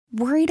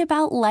Worried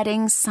about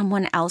letting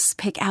someone else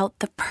pick out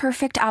the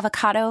perfect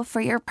avocado for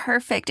your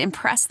perfect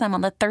impress them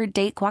on the third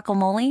date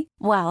guacamole?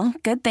 Well,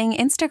 good thing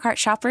Instacart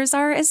shoppers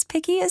are as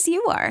picky as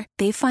you are.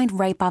 They find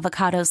ripe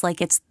avocados like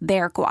it's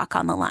their guac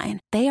on the line.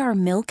 They are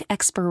milk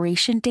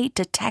expiration date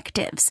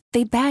detectives.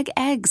 They bag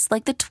eggs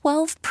like the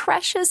 12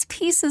 precious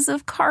pieces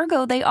of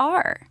cargo they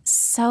are.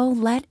 So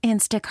let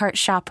Instacart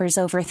shoppers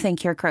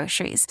overthink your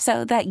groceries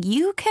so that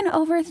you can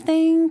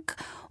overthink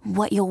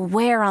what you'll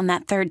wear on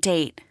that third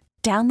date.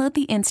 Download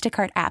the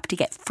Instacart app to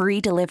get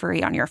free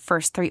delivery on your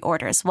first 3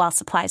 orders while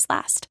supplies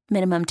last.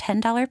 Minimum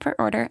 $10 per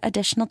order.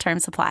 Additional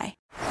terms apply.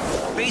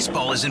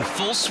 Baseball is in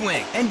full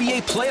swing.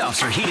 NBA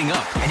playoffs are heating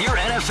up, and your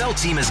NFL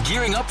team is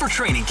gearing up for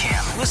training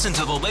camp. Listen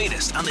to the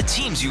latest on the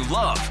teams you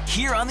love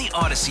here on the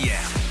Odyssey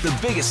app. The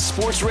biggest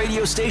sports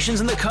radio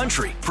stations in the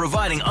country,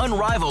 providing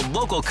unrivaled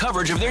local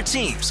coverage of their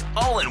teams,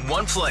 all in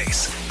one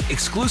place.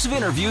 Exclusive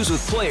interviews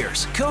with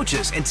players,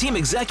 coaches, and team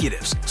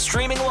executives,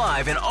 streaming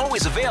live and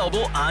always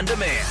available on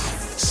demand.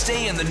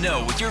 Stay in the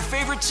know with your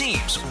favorite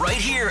teams right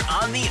here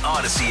on the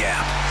Odyssey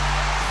app.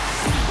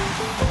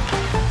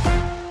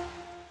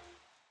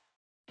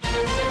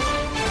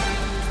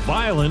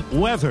 Violent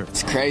weather.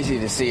 It's crazy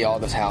to see all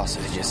those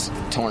houses just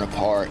torn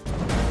apart.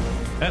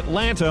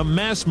 Atlanta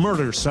mass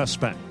murder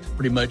suspect.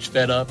 Pretty much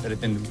fed up and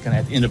kind of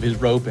at the end of his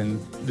rope,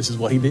 and this is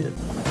what he did.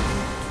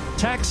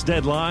 Tax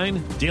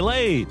deadline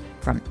delayed.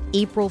 From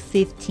April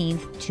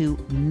 15th to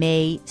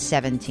May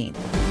 17th.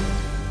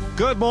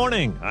 Good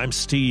morning. I'm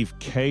Steve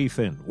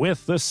Kathan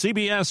with the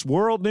CBS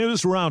World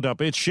News Roundup.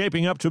 It's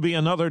shaping up to be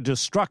another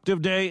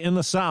destructive day in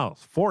the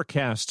South.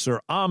 Forecasts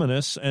are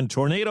ominous and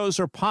tornadoes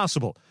are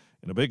possible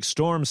in a big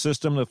storm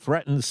system that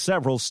threatens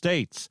several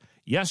states.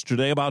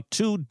 Yesterday, about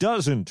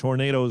 24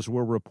 tornadoes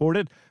were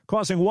reported,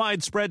 causing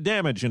widespread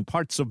damage in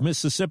parts of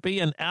Mississippi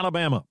and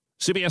Alabama.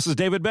 CBS's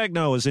David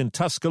Begnaud is in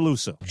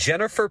Tuscaloosa.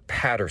 Jennifer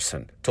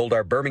Patterson told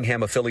our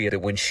Birmingham affiliate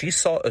that when she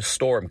saw a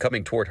storm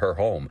coming toward her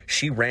home,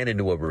 she ran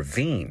into a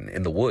ravine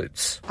in the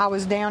woods. I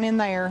was down in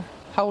there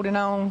holding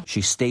on.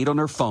 She stayed on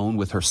her phone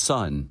with her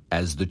son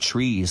as the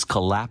trees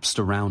collapsed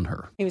around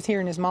her. He was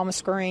hearing his mama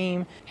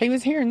scream. He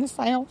was hearing the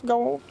sound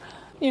go.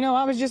 You know,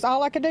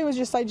 all I could do was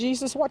just say,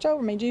 Jesus, watch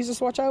over me.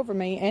 Jesus, watch over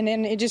me. And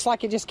then it just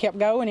kept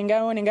going and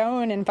going and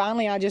going. And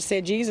finally, I just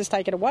said, Jesus,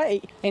 take it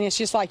away. And it's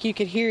just like you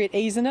could hear it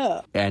easing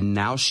up. And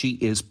now she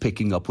is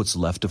picking up what's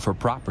left of her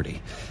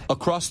property.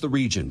 Across the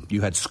region,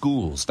 you had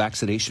schools,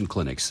 vaccination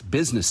clinics,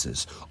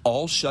 businesses,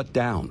 all shut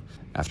down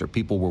after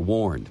people were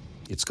warned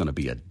it's going to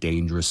be a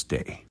dangerous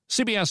day.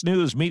 CBS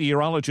News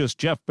meteorologist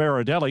Jeff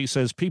Baradelli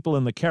says people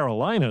in the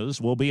Carolinas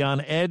will be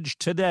on edge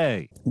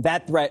today.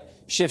 That threat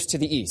shifts to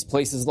the east,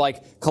 places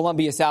like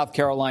Columbia, South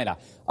Carolina,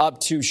 up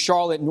to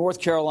Charlotte,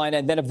 North Carolina,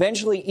 and then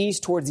eventually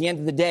east towards the end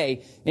of the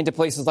day into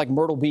places like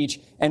Myrtle Beach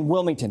and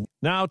Wilmington.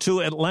 Now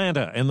to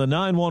Atlanta and the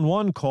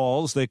 911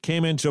 calls that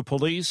came into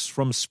police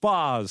from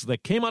spas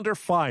that came under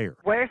fire.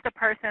 Where's the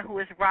person who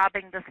is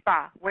robbing the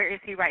spa? Where is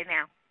he right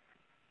now?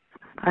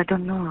 I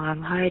don't know.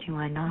 I'm hiding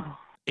right now.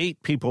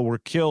 8 people were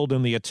killed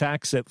in the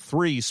attacks at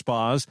 3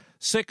 spas,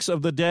 6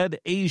 of the dead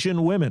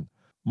Asian women.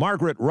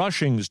 Margaret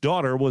Rushing's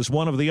daughter was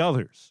one of the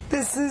others.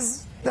 This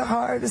is the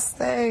hardest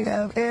thing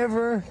I've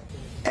ever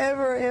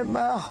in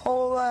my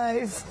whole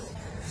life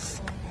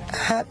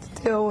had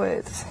to deal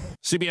with.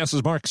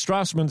 CBS's Mark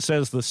Strassman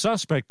says the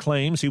suspect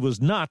claims he was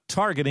not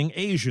targeting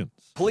Asians.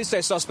 Police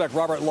say suspect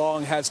Robert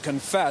Long has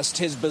confessed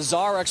his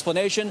bizarre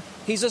explanation.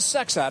 He's a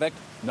sex addict,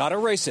 not a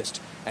racist,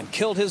 and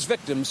killed his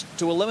victims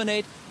to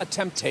eliminate a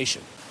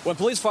temptation. When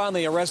police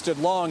finally arrested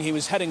Long, he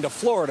was heading to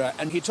Florida,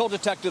 and he told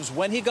detectives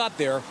when he got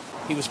there,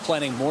 he was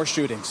planning more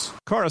shootings.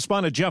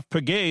 Correspondent Jeff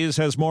Pegues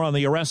has more on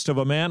the arrest of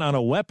a man on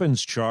a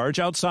weapons charge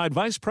outside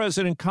Vice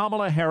President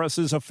Kamala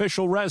Harris's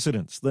official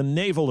residence, the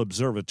Naval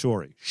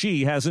Observatory.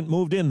 She hasn't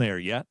moved in there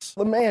yet.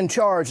 The man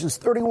charged is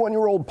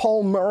 31-year-old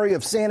Paul Murray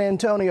of San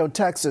Antonio,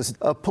 Texas.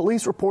 A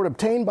police report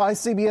obtained by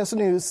CBS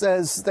News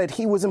says that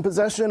he was in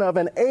possession of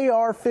an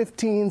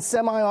AR-15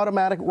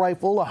 semi-automatic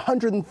rifle,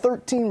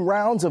 113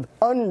 rounds of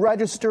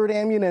unregistered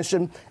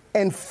ammunition,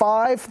 and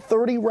 5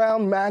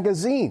 30-round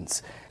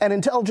magazines. An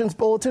intelligence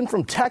bulletin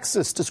from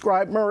Texas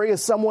described Murray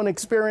as someone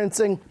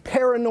experiencing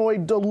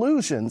paranoid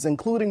delusions,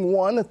 including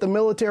one that the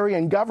military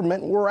and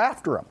government were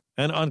after him.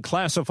 An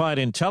unclassified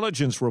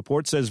intelligence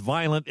report says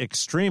violent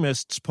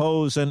extremists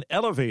pose an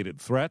elevated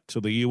threat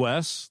to the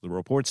U.S. The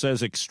report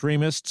says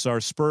extremists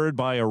are spurred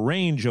by a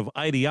range of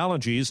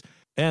ideologies,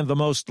 and the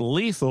most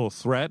lethal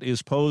threat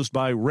is posed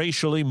by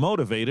racially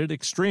motivated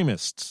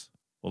extremists.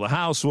 Well, the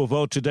House will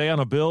vote today on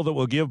a bill that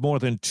will give more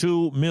than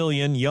 2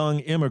 million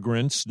young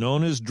immigrants,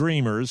 known as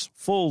Dreamers,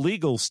 full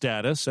legal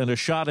status and a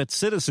shot at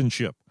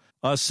citizenship.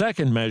 A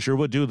second measure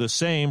would do the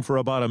same for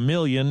about 1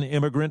 million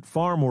immigrant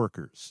farm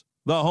workers.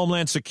 The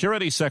Homeland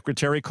Security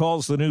Secretary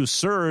calls the new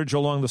surge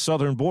along the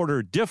southern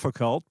border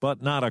difficult,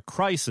 but not a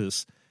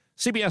crisis.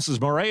 CBS's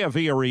Maria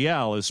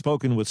Villarreal has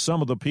spoken with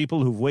some of the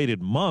people who've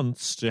waited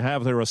months to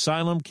have their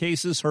asylum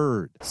cases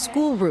heard.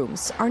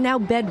 Schoolrooms are now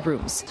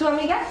bedrooms.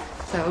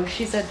 So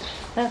she said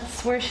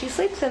that's where she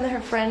sleeps, and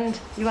her friend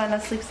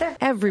Ioana sleeps there.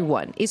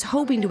 Everyone is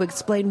hoping to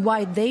explain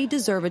why they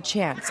deserve a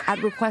chance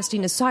at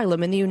requesting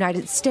asylum in the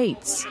United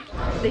States.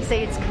 They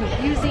say it's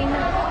confusing.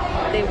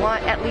 They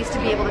want at least to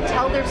be able to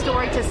tell their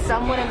story to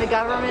someone in the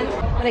government.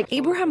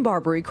 Abraham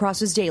Barbary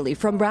crosses daily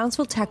from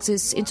Brownsville,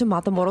 Texas into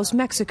Matamoros,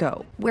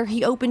 Mexico, where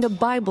he opened a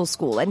Bible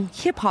school and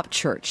hip-hop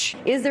church.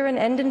 Is there an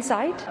end in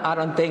sight? I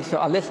don't think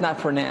so, at least not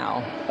for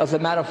now. As a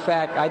matter of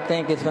fact, I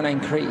think it's going to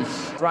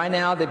increase. Right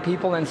now, the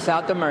people in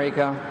South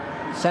America,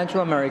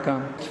 Central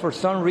America, for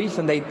some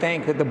reason they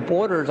think that the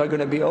borders are going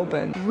to be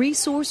open.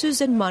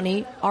 Resources and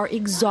money are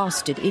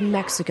exhausted in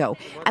Mexico,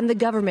 and the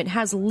government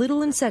has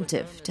little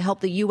incentive to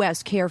help the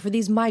U.S. care for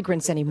these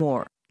migrants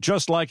anymore.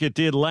 Just like it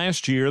did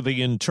last year,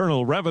 the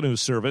Internal Revenue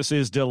Service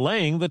is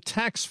delaying the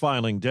tax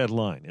filing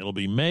deadline. It'll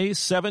be May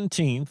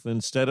 17th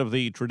instead of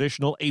the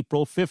traditional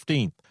April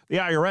 15th. The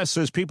IRS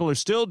says people are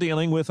still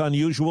dealing with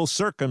unusual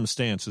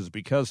circumstances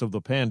because of the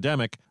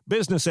pandemic.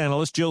 Business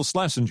analyst Jill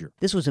Schlesinger.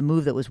 This was a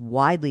move that was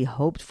widely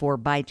hoped for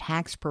by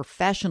tax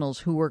professionals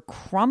who were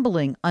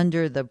crumbling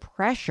under the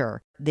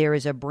pressure. There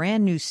is a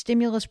brand new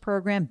stimulus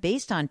program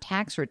based on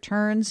tax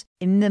returns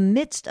in the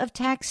midst of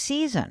tax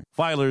season.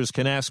 Filers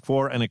can ask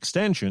for an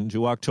extension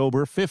to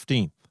October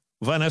 15th.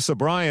 Vanessa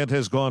Bryant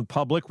has gone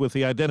public with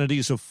the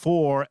identities of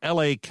 4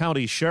 L.A.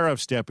 County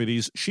Sheriff's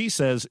deputies she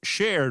says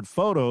shared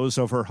photos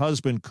of her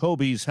husband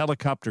Kobe's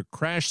helicopter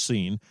crash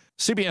scene.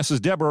 CBS's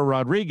Deborah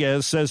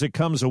Rodriguez says it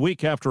comes a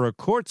week after a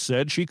court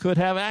said she could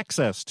have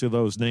access to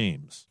those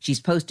names. She's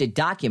posted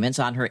documents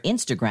on her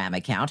Instagram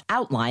account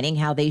outlining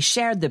how they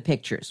shared the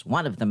pictures,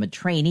 one of them a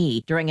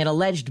trainee, during an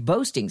alleged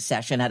boasting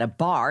session at a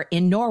bar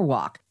in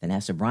Norwalk.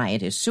 Vanessa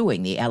Bryant is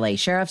suing the L.A.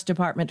 Sheriff's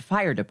Department,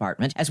 Fire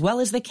Department, as well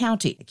as the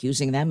county,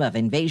 accusing them of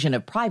invasion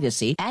of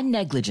privacy and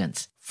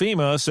negligence.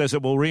 FEMA says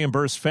it will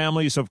reimburse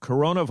families of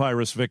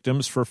coronavirus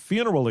victims for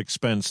funeral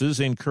expenses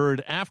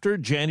incurred after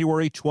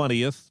January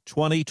 20th,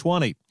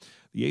 2020.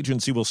 The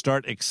agency will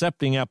start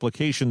accepting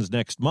applications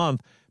next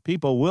month.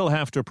 People will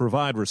have to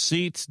provide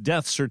receipts,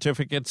 death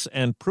certificates,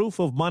 and proof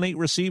of money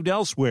received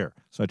elsewhere,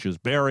 such as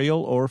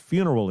burial or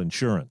funeral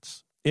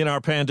insurance. In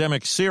our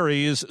pandemic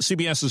series,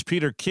 CBS's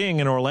Peter King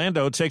in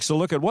Orlando takes a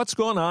look at what's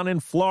going on in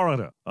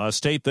Florida, a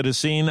state that has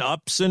seen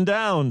ups and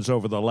downs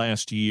over the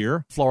last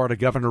year. Florida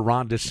Governor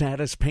Ron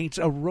DeSantis paints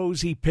a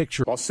rosy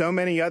picture. While so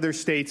many other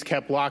states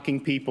kept locking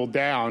people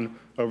down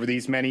over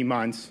these many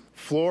months,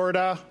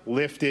 Florida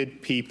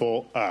lifted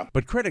people up.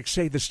 But critics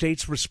say the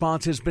state's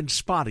response has been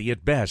spotty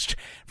at best.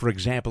 For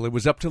example, it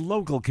was up to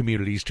local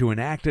communities to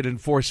enact and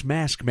enforce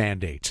mask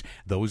mandates.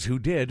 Those who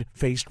did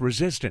faced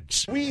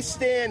resistance. We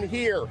stand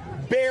here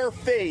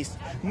barefaced,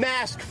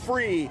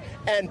 mask-free,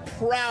 and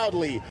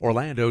proudly.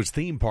 Orlando's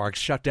theme parks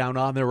shut down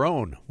on their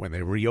own. When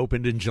they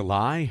reopened in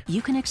July,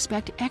 you can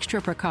expect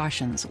extra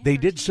precautions. They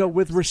did so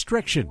with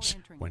restrictions.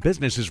 When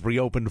businesses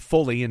reopened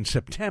fully in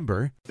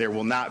September, there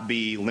will not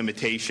be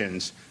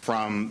limitations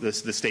from the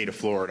state of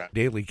Florida.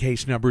 Daily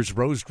case numbers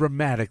rose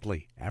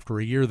dramatically. After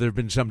a year, there have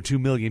been some 2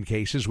 million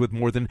cases with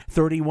more than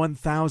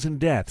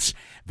 31,000 deaths.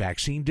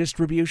 Vaccine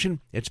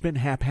distribution, it's been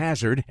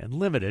haphazard and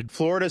limited.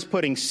 Florida's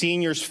putting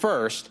seniors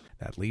first.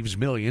 That leaves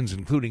millions,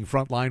 including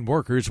frontline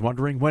workers,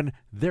 wondering when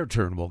their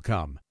turn will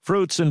come.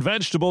 Fruits and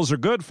vegetables are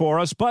good for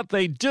us, but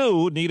they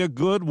do need a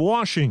good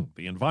washing.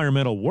 The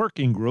Environmental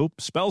Working Group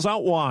spells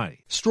out why.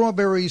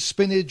 Strawberries,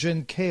 spinach,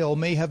 and kale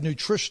may have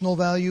nutritional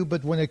value,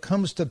 but when it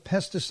comes to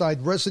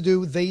pesticide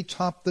residue, they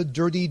top the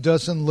Dirty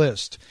Dozen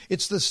list.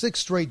 It's the 6th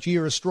straight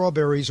year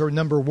strawberries are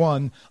number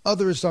 1.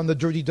 Others on the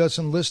Dirty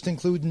Dozen list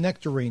include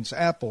nectarines,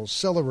 apples,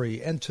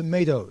 celery, and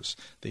tomatoes.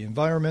 The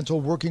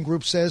Environmental Working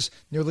Group says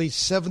nearly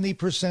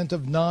 70%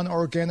 of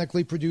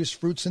non-organically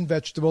produced fruits and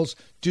vegetables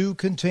do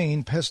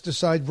contain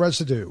pesticide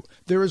residue.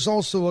 There is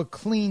also a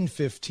Clean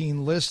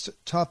 15 list.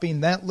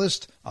 Topping that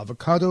list,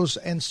 avocados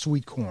and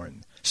sweet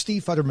corn.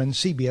 Steve Futterman,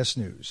 CBS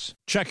News.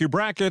 Check your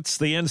brackets.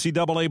 The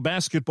NCAA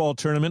basketball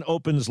tournament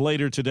opens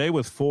later today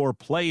with 4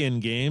 play-in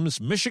games.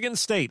 Michigan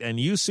State and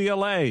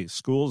UCLA,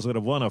 schools that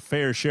have won a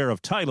fair share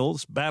of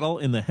titles, battle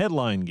in the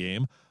headline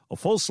game. A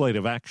full slate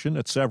of action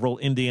at several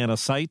Indiana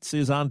sites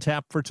is on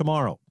tap for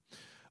tomorrow.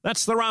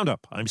 That's the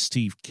Roundup. I'm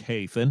Steve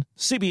Kathan,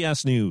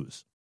 CBS News.